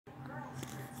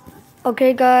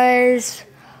Okay guys,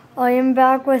 I am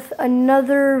back with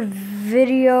another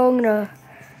video. I'm gonna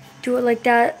do it like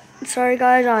that. Sorry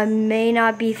guys, I may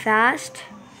not be fast,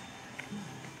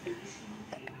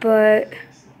 but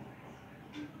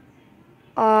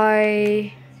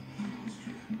I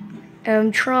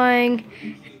am trying.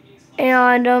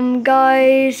 And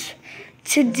guys,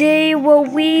 today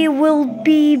what we will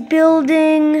be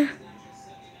building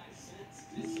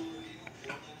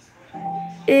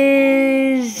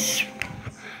is,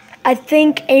 I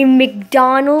think, a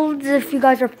McDonald's, if you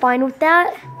guys are fine with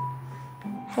that.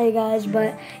 Hey guys,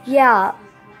 but yeah,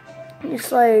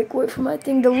 it's like, wait for my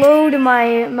thing to load. Am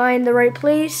I in the right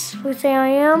place? Please say I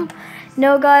am.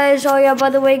 No guys, oh yeah,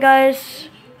 by the way guys,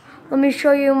 let me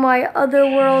show you my other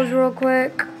worlds real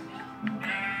quick.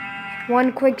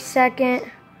 One quick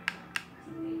second.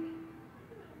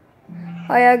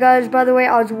 Oh yeah guys, by the way,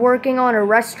 I was working on a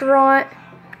restaurant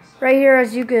right here,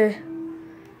 as you could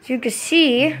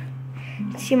see.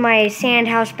 See my sand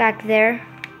house back there.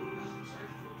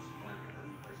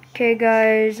 Okay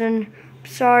guys, and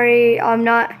sorry,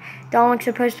 Dominic's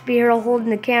supposed to be here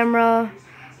holding the camera,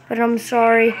 but I'm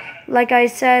sorry. Like I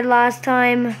said last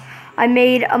time, I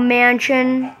made a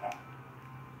mansion.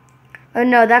 Oh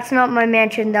no, that's not my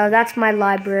mansion though, that's my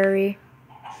library.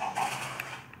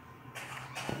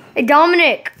 Hey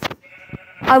Dominic,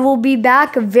 I will be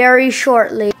back very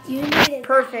shortly. You need it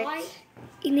Perfect. That high?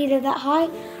 You need it that high?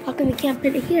 How come you can't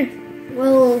put it here?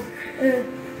 Well,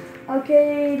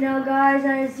 okay, now guys,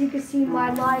 as you can see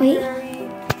my library.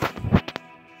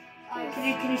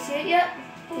 Can you see it yet?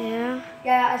 Yeah.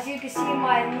 Yeah, as you can see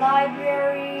my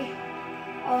library.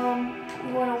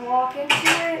 You want to walk into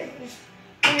it. Just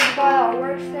here's the guy that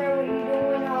works there. What are you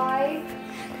doing? Hi.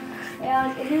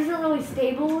 And it isn't really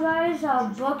stable, guys.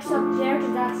 Books up there,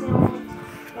 because that's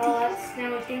the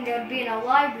only thing that would be in a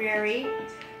library.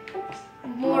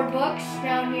 More books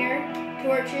down here,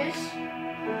 torches.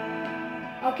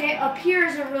 Okay, up here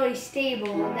isn't really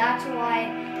stable, and that's why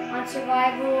on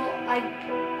survival I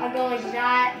go like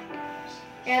that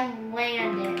and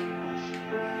land it.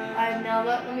 Now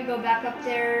let me go back up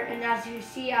there, and as you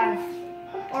see, I have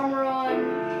armor on.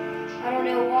 I don't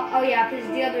know what. Oh yeah, because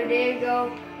the other day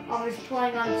ago I was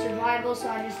playing on survival, so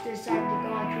I just decided to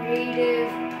go on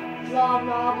creative. Blah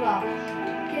blah blah.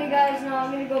 Okay guys, now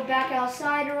I'm gonna go back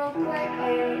outside real quick.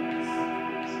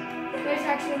 This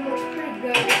actually looks pretty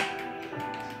good.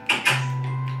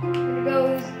 I'm gonna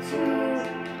go to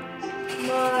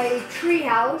my tree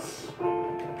house.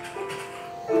 Open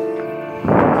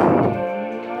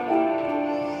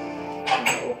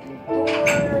the door.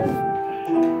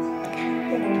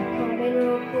 Come in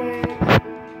real quick.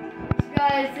 So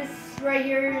guys, this right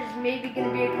here is maybe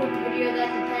gonna be a quick video,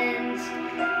 that depends.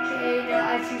 Okay,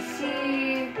 now as you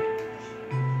see,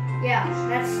 yeah,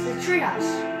 that's the treehouse.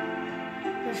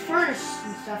 There's furnace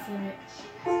and stuff in it.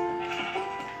 Oh,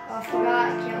 I forgot, I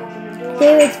can't open the door.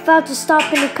 David's about to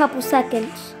stop in a couple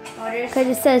seconds. Oh, it is? Because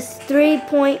it says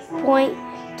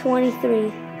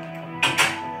 3.23.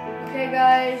 Okay,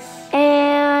 guys.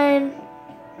 And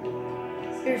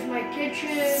Here's my kitchen.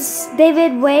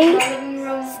 David, wait. My living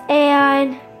room.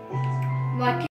 And My